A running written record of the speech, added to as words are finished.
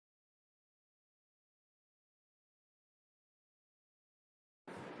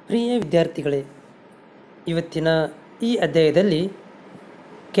ಪ್ರಿಯ ವಿದ್ಯಾರ್ಥಿಗಳೇ, ಇವತ್ತಿನ ಈ ಅಧ್ಯಾಯದಲ್ಲಿ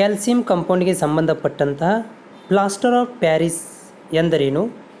ಕ್ಯಾಲ್ಸಿಯಂ ಕಾಂಪೌಂಡ್ಗೆ ಸಂಬಂಧಪಟ್ಟಂತಹ ಪ್ಲಾಸ್ಟರ್ ಆಫ್ ಪ್ಯಾರಿಸ್ ಎಂದರೇನು,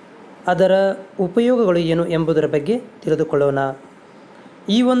 ಅದರ ಉಪಯೋಗಗಳು ಏನು ಎಂಬುದರ ಬಗ್ಗೆ ತಿಳಿದುಕೊಳ್ಳೋಣ.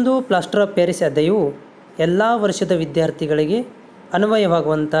 ಈ ಒಂದು ಪ್ಲಾಸ್ಟರ್ ಆಫ್ ಪ್ಯಾರಿಸ್ ಅಧ್ಯಾಯವು ಎಲ್ಲ ವರ್ಷದ ವಿದ್ಯಾರ್ಥಿಗಳಿಗೆ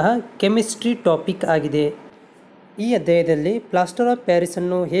ಅನ್ವಯವಾಗುವಂತಹ ಕೆಮಿಸ್ಟ್ರಿ ಟಾಪಿಕ್ ಆಗಿದೆ. ಈ ಅಧ್ಯಾಯದಲ್ಲಿ ಪ್ಲಾಸ್ಟರ್ ಆಫ್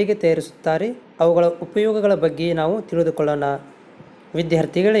ಪ್ಯಾರಿಸನ್ನು ಹೇಗೆ ತಯಾರಿಸುತ್ತಾರೆ, ಅವುಗಳ ಉಪಯೋಗಗಳ ಬಗ್ಗೆ ನಾವು ತಿಳಿದುಕೊಳ್ಳೋಣ.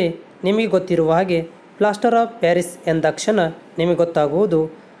 ವಿದ್ಯಾರ್ಥಿಗಳೇ, ನಿಮಗೆ ಗೊತ್ತಿರುವ ಹಾಗೆ ಪ್ಲಾಸ್ಟರ್ ಆಫ್ ಪ್ಯಾರಿಸ್ ಎಂದಾಕ್ಷಣ ನಿಮಗೆ ಗೊತ್ತಾಗುವುದು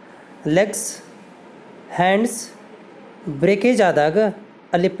ಲೆಗ್ಸ್, ಹ್ಯಾಂಡ್ಸ್ ಬ್ರೇಕೇಜ್ ಆದಾಗ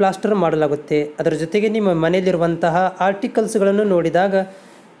ಅಲ್ಲಿ ಪ್ಲಾಸ್ಟರ್ ಮಾಡಲಾಗುತ್ತೆ. ಅದರ ಜೊತೆಗೆ ನಿಮ್ಮ ಮನೆಯಲ್ಲಿರುವಂತಹ ಆರ್ಟಿಕಲ್ಸ್ಗಳನ್ನು ನೋಡಿದಾಗ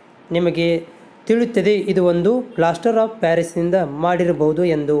ನಿಮಗೆ ತಿಳಿಯುತ್ತದೆ ಇದು ಒಂದು ಪ್ಲಾಸ್ಟರ್ ಆಫ್ ಪ್ಯಾರಿಸ್ನಿಂದ ಮಾಡಿರಬಹುದು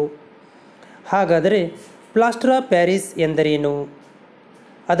ಎಂದು. ಹಾಗಾದರೆ ಪ್ಲಾಸ್ಟರ್ ಆಫ್ ಪ್ಯಾರಿಸ್ ಎಂದರೇನು,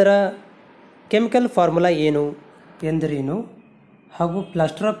 ಅದರ ಕೆಮಿಕಲ್ ಫಾರ್ಮುಲಾ ಏನು ಎಂದರೇನು, ಹಾಗೂ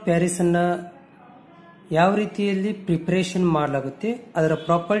ಪ್ಲಾಸ್ಟರ್ ಆಫ್ ಪ್ಯಾರಿಸನ್ನು ಯಾವ ರೀತಿಯಲ್ಲಿ ಪ್ರಿಪರೇಷನ್ ಮಾಡಲಾಗುತ್ತೆ, ಅದರ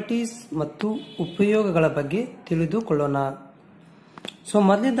ಪ್ರಾಪರ್ಟೀಸ್ ಮತ್ತು ಉಪಯೋಗಗಳ ಬಗ್ಗೆ ತಿಳಿದುಕೊಳ್ಳೋಣ.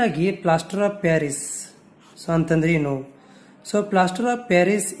 ಮೊದಲನೇದಾಗಿ ಪ್ಲಾಸ್ಟರ್ ಆಫ್ ಪ್ಯಾರಿಸ್ ಅಂತಂದ್ರೆ ಏನು? Plaster of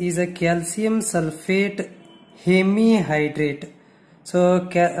Paris is a calcium sulphate hemihydrate.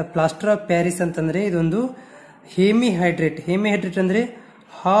 Plaster of Paris ಅಂತಂದ್ರೆ ಇದೊಂದು ಹೆಮಿಹೈಡ್ರೇಟ್ ಅಂದರೆ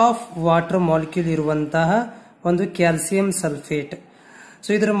ಹಾಫ್ ವಾಟರ್ ಮಾಲಿಕ್ಯೂಲ್ ಇರುವಂತಹ ಒಂದು ಕ್ಯಾಲ್ಸಿಯಂ ಸಲ್ಫೇಟ್.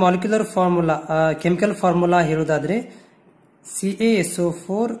 ಇದರ ಮಾಲಿಕ್ಯುಲರ್ ಫಾರ್ಮುಲಾ, ಕೆಮಿಕಲ್ ಫಾರ್ಮುಲಾ ಹೇಳುವುದಾದ್ರೆ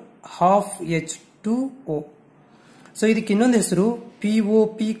CaSO4 H2O. ಇದಕ್ಕೆ ಇನ್ನೊಂದು ಹೆಸರು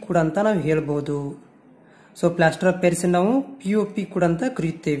POP ಕೂಡ ಅಂತ ನಾವು ಹೇಳಬಹುದು. ಪ್ಲಾಸ್ಟರ್ ಆಫ್ ಪ್ಯಾರಿಸ್ ನಾವು POP ಕೂಡ ಅಂತ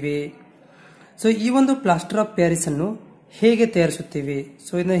ಕರೆಯುತ್ತೇವೆ. ಈ ಒಂದು ಪ್ಲಾಸ್ಟರ್ ಆಫ್ ಪ್ಯಾರಿಸ್ ಅನ್ನು ಹೇಗೆ ತಯಾರಿಸುತ್ತೇವೆ,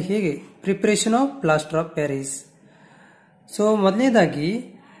 ಇದನ್ನ ಹೇಗೆ preparation of plaster of Paris. ಮೊದಲನೇದಾಗಿ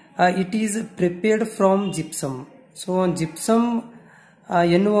it is prepared from gypsum. Gypsum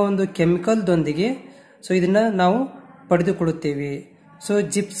ಎನ್ನುವ ಒಂದು ಕೆಮಿಕಲ್ದೊಂದಿಗೆ ಇದನ್ನ ನಾವು ಪಡೆದುಕೊಳ್ಳುತ್ತೇವೆ.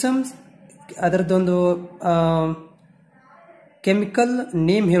 ಜಿಪ್ಸಮ್ ಅದರದೊಂದು ಕೆಮಿಕಲ್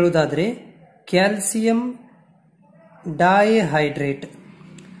ನೇಮ್ ಹೇಳುವುದಾದ್ರೆ ಕ್ಯಾಲ್ಸಿಯಂ ಡೈಹೈಡ್ರೇಟ್.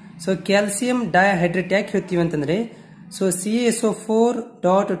 ಕ್ಯಾಲ್ಸಿಯಂ ಡೈಹೈಡ್ರೇಟ್ ಯಾಕೆ ಹೇಳ್ತೀವಿ ಅಂತಂದ್ರೆ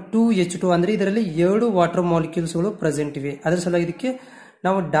CaSO4.2H2 ಅಂದ್ರೆ ಇದರಲ್ಲಿ 2 ವಾಟರ್ ಮಾಲಿಕ್ಯೂಲ್ಸ್ಗಳು ಪ್ರೆಸೆಂಟ್ ಇವೆ. ಅದರ ಸಲುವಾಗಿ ಇದಕ್ಕೆ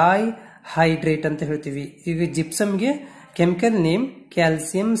ನಾವು ಡೈಹೈಡ್ರೇಟ್ ಅಂತ ಹೇಳ್ತೀವಿ. ಈಗ ಜಿಪ್ಸಮ್ಗೆ ಕೆಮಿಕಲ್ ನೇಮ್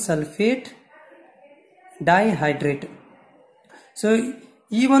ಕ್ಯಾಲ್ಸಿಯಂ ಸಲ್ಫೇಟ್ ಡೈಹೈಡ್ರೇಟ್.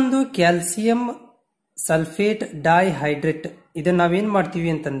 ಈ ಒಂದು ಕ್ಯಾಲ್ಸಿಯಂ ಸಲ್ಫೇಟ್ ಡೈಹೈಡ್ರೇಟ್ ಇದನ್ನ ನಾವೇನ್ ಮಾಡ್ತೀವಿ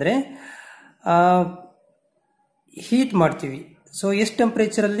ಅಂತಂದ್ರೆ ಹೀಟ್ ಮಾಡ್ತೀವಿ. ಎಷ್ಟು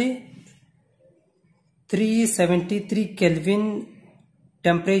ಟೆಂಪರೇಚರ್ ಅಲ್ಲಿ? 373 ಕೆಲ್ವಿನ್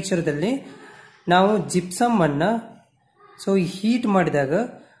ಟೆಂಪರೇಚರ್ದಲ್ಲಿ ನಾವು ಜಿಪ್ಸಮ್ ಅನ್ನ ಹೀಟ್ ಮಾಡಿದಾಗ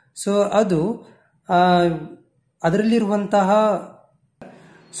ಅದು ಅದರಲ್ಲಿರುವಂತಹ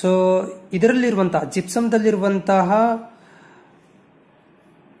ಇದರಲ್ಲಿರುವಂತಹ ಜಿಪ್ಸಮ್ದಲ್ಲಿರುವಂತಹ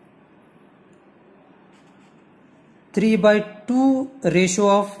 (3/2) ರೇಷಿಯೋ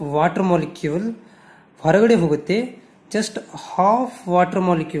ಆಫ್ ವಾಟರ್ ಮಾಲಿಕ್ಯೂಲ್ ಹೊರಗಡೆ ಹೋಗುತ್ತೆ. ಜಸ್ಟ್ ಹಾಫ್ ವಾಟರ್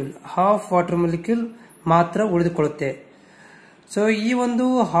ಮಾಲಿಕ್ಯೂಲ್ ಮಾತ್ರ ಉಳಿದುಕೊಳ್ಳುತ್ತೆ. ಈ ಒಂದು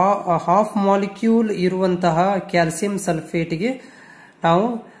ಹಾಫ್ ಮಾಲಿಕ್ಯೂಲ್ ಇರುವಂತಹ ಕ್ಯಾಲ್ಸಿಯಂ ಸಲ್ಫೇಟ್ಗೆ ನಾವು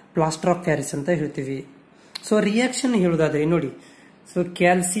ಪ್ಲಾಸ್ಟರ್ ಆಫ್ ಪ್ಯಾರಿಸ್ ಅಂತ ಹೇಳ್ತೀವಿ. ರಿಯಾಕ್ಷನ್ ಹೇಳುವುದಾದ್ರೆ ನೋಡಿ,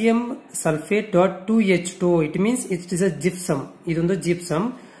 calcium sulphate .2H2O it means it is a gypsum. ಇದೊಂದು ಜಿಪ್ಸಮ್.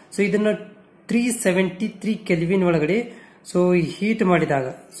 ಇದನ್ನ 373 ಕೆಲ್ವಿನ್ ಒಳಗಡೆ ಹೀಟ್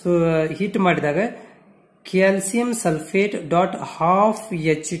ಮಾಡಿದಾಗ calcium sulphate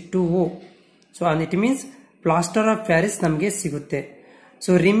 .12H2O it means plaster of Paris ನಮಗೆ ಸಿಗುತ್ತೆ.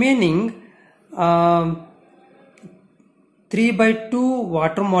 ರಿಮೈನಿಂಗ್ 3/2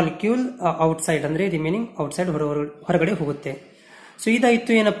 ವಾಟರ್ ಮಾಲಿಕ್ಯೂಲ್ ಔಟ್ಸೈಡ್ ಅಂದ್ರೆ ರಿಮೈನಿಂಗ್ ಔಟ್ಸೈಡ್ ಹೊರಗಡೆ ಹೋಗುತ್ತೆ.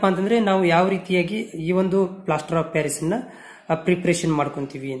 ಇದಾಯ್ತು ಏನಪ್ಪಾ ಅಂತಂದ್ರೆ ನಾವು ಯಾವ ರೀತಿಯಾಗಿ ಈ ಒಂದು ಪ್ಲಾಸ್ಟರ್ ಆಫ್ ಪ್ಯಾರಿಸ್ ಅನ್ನ ಪ್ರಿಪರೇಷನ್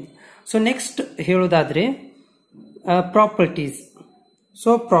ಮಾಡ್ಕೊಂತೀವಿ. ನೆಕ್ಸ್ಟ್ ಹೇಳೋದಾದ್ರೆ ಪ್ರಾಪರ್ಟೀಸ್.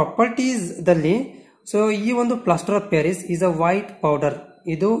 ಪ್ರಾಪರ್ಟೀಸ್ ದಲ್ಲಿ ಈ ಒಂದು plaster of Paris is a white powder.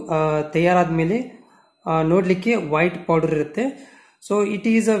 ಇದು ತಯಾರಾದ್ಮೇಲೆ ನೋಡ್ಲಿಕ್ಕೆ ವೈಟ್ ಪೌಡರ್ ಇರುತ್ತೆ. It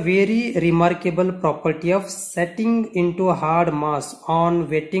is a very ರಿಮಾರ್ಕೇಬಲ್ property of setting in to hard mass on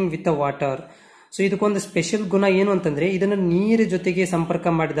wetting with a water. ಇದಕ್ಕೊಂದು ಸ್ಪೆಷಲ್ ಗುಣ ಏನು ಅಂತಂದ್ರೆ ಇದನ್ನ ನೀರ ಜೊತೆಗೆ ಸಂಪರ್ಕ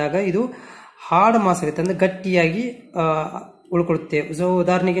ಮಾಡಿದಾಗ ಇದು ಹಾರ್ಡ್ ಮಾಸ್ ಆಗುತ್ತೆ, ಅಂದ್ರೆ ಗಟ್ಟಿಯಾಗಿ ಉಳ್ಕೊಳ್ಳುತ್ತೆ.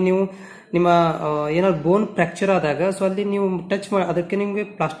 ಉದಾಹರಣೆಗೆ ನೀವು ನಿಮ್ಮ ಏನಾದ್ರು ಬೋನ್ ಫ್ರಾಕ್ಚರ್ ಆದಾಗ ಅಲ್ಲಿ ನೀವು ಟಚ್ ಮಾಡಿ ಅದಕ್ಕೆ ನಿಮ್ಗೆ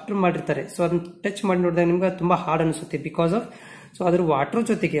ಪ್ಲಾಸ್ಟರ್ ಮಾಡಿರ್ತಾರೆ. ಅದನ್ನ ಟಚ್ ಮಾಡಿ ನೋಡಿದಾಗ ನಿಮ್ಗೆ ತುಂಬಾ ಹಾರ್ಡ್ ಅನಿಸುತ್ತೆ. ಬಿಕಾಸ್ ಆಫ್ ಅದ್ರ ವಾಟರ್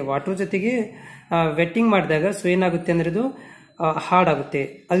ಜೊತೆಗೆ ವೆಟ್ಟಿಂಗ್ ಮಾಡಿದಾಗ ಏನಾಗುತ್ತೆ ಅಂದ್ರೆ ಇದು ಹಾರ್ಡ್ ಆಗುತ್ತೆ.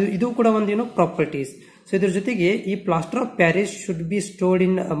 ಇದು ಕೂಡ ಒಂದು ಪ್ರಾಪರ್ಟೀಸ್. ಇದ್ರ ಜೊತೆಗೆ ಈ plaster of Paris should be stored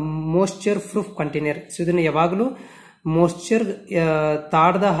in moisture proof container. ಇದನ್ನ ಯಾವಾಗಲೂ ಮಾಯಿಶ್ಚರ್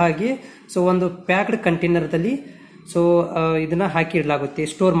ತಾಡದ ಹಾಗೆ ಸೊ ಒಂದು ಪ್ಯಾಕ್ಡ್ ಕಂಟೈನರ್ದಲ್ಲಿ ಸೊ ಇದನ್ನ ಹಾಕಿ ಇಡಲಾಗುತ್ತೆ,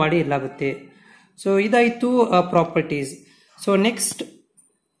 ಸ್ಟೋರ್ ಮಾಡಿ ಇಡಲಾಗುತ್ತೆ. ಸೊ ಇದಾಯಿತು properties. So next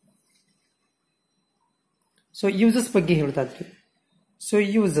so uses ಬಗ್ಗೆ ಹೇಳೋದಾದ್ರೆ, so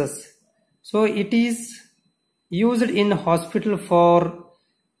uses, so it is used in hospital for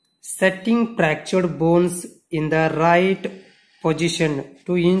setting fractured bones in the right position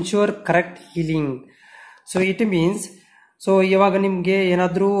to ensure correct healing. So it means, so ಇವಾಗ ನಿಮ್ಗೆ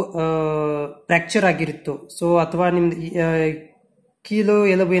ಏನಾದ್ರೂ fracture ಆಗಿರುತ್ತೋ, so ಅಥವಾ ನಿಮ್ದು ಕೀಲು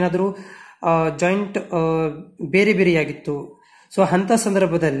ಎಲುಬು ಏನಾದ್ರೂ ಜಾಯಿಂಟ್ ಬೇರೆ ಬೇರೆ ಆಗಿತ್ತು, ಸೊ ಅಂತ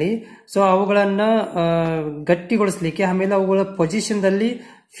ಸಂದರ್ಭದಲ್ಲಿ ಸೊ ಅವುಗಳನ್ನ ಗಟ್ಟಿಗೊಳಿಸ್ಲಿಕ್ಕೆ, ಆಮೇಲೆ ಅವುಗಳ ಪೊಸಿಷನ್ ದಲ್ಲಿ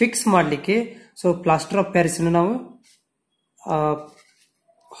ಫಿಕ್ಸ್ ಮಾಡಲಿಕ್ಕೆ ಸೊ ಪ್ಲಾಸ್ಟರ್ ಆಫ್ ಪ್ಯಾರಿಸ್ ನಾವು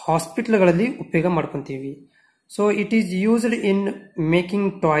ಹಾಸ್ಪಿಟಲ್ಗಳಲ್ಲಿ ಉಪಯೋಗ ಮಾಡ್ಕೊಂತೀವಿ. So it is used in making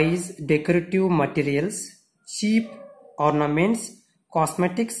toys, decorative materials, cheap ornaments,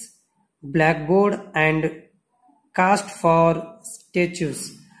 cosmetics, black board and cost for statues.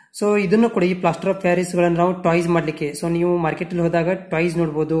 So ಇದನ್ನು ಕೂಡ ಈ ಪ್ಲಾಸ್ಟರ್ ಆಫ್ ಪ್ಯಾರಿಸ್ ಗಳನ್ನ ನಾವು ಟಾಯ್ಸ್ ಮಾಡ್ಲಿಕ್ಕೆ, ಸೊ ನೀವು ಮಾರ್ಕೆಟ್ ಅಲ್ಲಿ ಹೋದಾಗ ಟಾಯ್ಸ್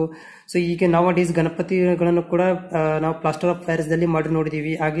ನೋಡಬಹುದು. ಸೊ ಈಗ ನಾವು ಡೇಸ್ ಗಣಪತಿಗಳನ್ನು ಕೂಡ ನಾವು ಪ್ಲಾಸ್ಟರ್ ಆಫ್ ಪ್ಯಾರಿಸ್ ದಲ್ಲಿ ಮಾಡಿ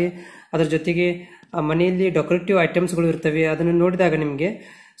ನೋಡಿದೀವಿ. ಹಾಗೆ ಅದರ ಜೊತೆಗೆ ಮನೆಯಲ್ಲಿ ಡೆಕೋರೇಟಿವ್ ಐಟಮ್ಸ್ ಗಳು ಇರ್ತವೆ, ಅದನ್ನು ನೋಡಿದಾಗ ನಿಮಗೆ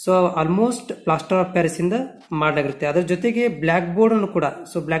so almost plaster of Paris ಇಂದ ಮಾಡಲಾಗಿರುತ್ತೆ. ಅದರ ಜೊತೆಗೆ ಬ್ಲ್ಯಾಕ್ ಬೋರ್ಡ್ ಅನ್ನು ಕೂಡ,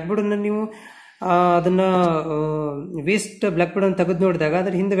 ಸೊ ಬ್ಲ್ಯಾಕ್ ಬೋರ್ಡ್ ಅನ್ನು ನೀವು ಅದನ್ನ ವೇಸ್ಟ್ ಬ್ಲ್ಯಾಕ್ ಬೋರ್ಡ್ ಅನ್ನು ತೆಗೆದು ನೋಡಿದಾಗ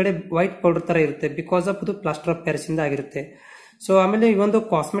ಅದರ ಹಿಂದ್ಗಡೆ ವೈಟ್ ಪೌಡರ್ ತರ ಇರುತ್ತೆ, ಬಿಕಾಸ್ ಆಫ್ ಅದು ಪ್ಲಾಸ್ಟರ್ ಆಫ್ ಪ್ಯಾರಿಸ್ ಇಂದ ಆಗಿರುತ್ತೆ. ಸೊ ಆಮೇಲೆ ಈ ಒಂದು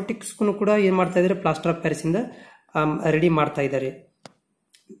ಕಾಸ್ಮೆಟಿಕ್ಸ್ ಕೂಡ ಏನ್ ಮಾಡ್ತಾ ಇದ್ದಾರೆ, ಪ್ಲಾಸ್ಟರ್ ಆಫ್ ಪ್ಯಾರಿಸ್ ಇಂದ ರೆಡಿ ಮಾಡ್ತಾ ಇದ್ದಾರೆ.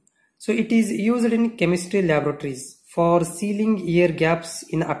 So it is used in chemistry laboratories for ceiling year gaps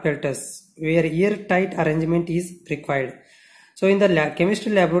in ಅಪೆಲ್ಟಸ್ wear year tight arrangement is required. So in the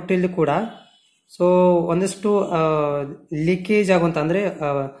chemistry ಲ್ಯಾಬೊರೇಟರಿಯಲ್ಲಿ ಕೂಡ ಸೊ ಒಂದಷ್ಟು ಲೀಕೇಜ್ ಆಗುವಂತ, ಅಂದ್ರೆ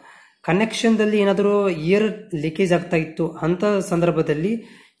ಕನೆಕ್ಷನ್ ದಲ್ಲಿ ಏನಾದರೂ ಇಯರ್ ಲೀಕೇಜ್ ಆಗ್ತಾ ಇತ್ತು ಅಂತ ಸಂದರ್ಭದಲ್ಲಿ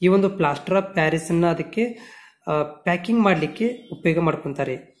ಈ ಒಂದು ಪ್ಲಾಸ್ಟರ್ ಆಫ್ ಪ್ಯಾರಿಸ್ ಅನ್ನ ಅದಕ್ಕೆ ಪ್ಯಾಕಿಂಗ್ ಮಾಡಲಿಕ್ಕೆ ಉಪಯೋಗ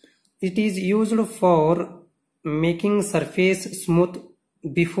ಮಾಡ್ಕೊಂತಾರೆ. It is used for making surface smooth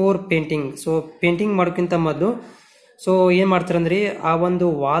before painting. So painting ಮಾಡೋಕ್ಕಿಂತ ಮೊದಲು ಸೊ ಏನ್ ಮಾಡ್ತಾರೆ ಅಂದ್ರೆ ಆ ಒಂದು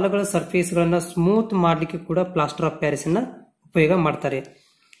ವಾಲ್ಗಳ ಸರ್ಫೇಸ್ ಗಳನ್ನ ಸ್ಮೂತ್ ಮಾಡ್ಲಿಕ್ಕೆ ಕೂಡ ಪ್ಲಾಸ್ಟರ್ ಆಫ್ ಪ್ಯಾರಿಸ್ ಅನ್ನ ಉಪಯೋಗ ಮಾಡ್ತಾರೆ.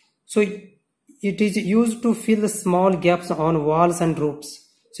 So it is use to fill small gaps on walls and roofs.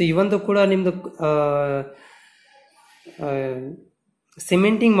 So ಇವಂದು ಕೂಡ ನಿಮ್ದು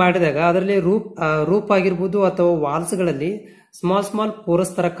ಸಿಮೆಂಟಿಂಗ್ ಮಾಡಿದಾಗ ಅದರಲ್ಲಿ ರೂಪ್ ಆಗಿರ್ಬೋದು ಅಥವಾ ವಾಲ್ಸ್ ಗಳಲ್ಲಿ ಸ್ಮಾಲ್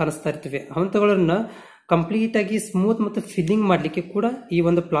ಪೋರಸ್ ತರ ಕಾಣಿಸ್ತಾ ಇರ್ತವೆ, ಅಂತಗಳನ್ನ ಕಂಪ್ಲೀಟ್ ಆಗಿ ಸ್ಮೂತ್ ಮತ್ತು ಫಿಲ್ಲಿಂಗ್ ಮಾಡ್ಲಿಕ್ಕೆ ಕೂಡ ಈ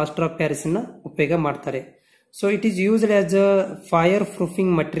ಒಂದು ಪ್ಲಾಸ್ಟರ್ ಆಫ್ ಪ್ಯಾರಿಸ್ ಅನ್ನ ಉಪಯೋಗ ಮಾಡ್ತಾರೆ. So it is used as a fire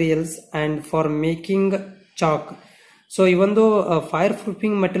proofing materials and for making chalk. So ಈ ಒಂದು ಫೈರ್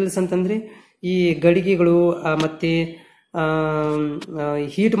ಪ್ರೂಫಿಂಗ್ ಮಟೀರಿಯಲ್ಸ್ ಅಂತಂದ್ರೆ ಈ ಗಡಿಗೆಗಳು ಮತ್ತೆ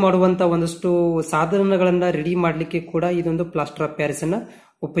ಹೀಟ್ ಮಾಡುವಂತ ಒಂದಷ್ಟು ಸಾಧನಗಳನ್ನ ರೆಡಿ ಮಾಡ್ಲಿಕ್ಕೆ ಕೂಡ ಇದೊಂದು ಪ್ಲಾಸ್ಟರ್ ಆಫ್ ಪ್ಯಾರಿಸ್ ಅನ್ನ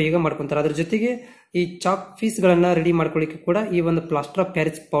ಉಪಯೋಗ ಮಾಡ್ಕೊಂತಾರೆ. ಅದ್ರ ಜೊತೆಗೆ ಈ ಚಾಕ್ ಪೀಸ್ ಗಳನ್ನ ರೆಡಿ ಮಾಡ್ಕೊಳ್ಳಿಕ್ಕೆ ಕೂಡ ಈ ಒಂದು ಪ್ಲಾಸ್ಟರ್ ಆಫ್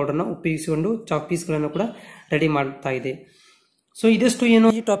ಪ್ಯಾರಿಸ್ ಪೌಡರ್ ನ ಉಪಯೋಗಿಸಿಕೊಂಡು ಚಾಕ್ ಪೀಸ್ ಗಳನ್ನ ಕೂಡ ರೆಡಿ ಮಾಡ್ತಾ ಇದೆ. ಸೊ ಇದಷ್ಟು ಏನು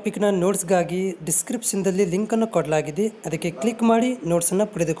ಈ ಟಾಪಿಕ್ ನ ನೋಟ್ಸ್ ಗಾಗಿ ಡಿಸ್ಕ್ರಿಪ್ಷನ್ ದಲ್ಲಿ ಲಿಂಕ್ ಅನ್ನು ಕೊಡಲಾಗಿದೆ, ಅದಕ್ಕೆ ಕ್ಲಿಕ್ ಮಾಡಿ ನೋಟ್ಸ್ ಅನ್ನು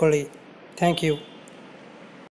ಪಡೆದುಕೊಳ್ಳಿ. Thank you.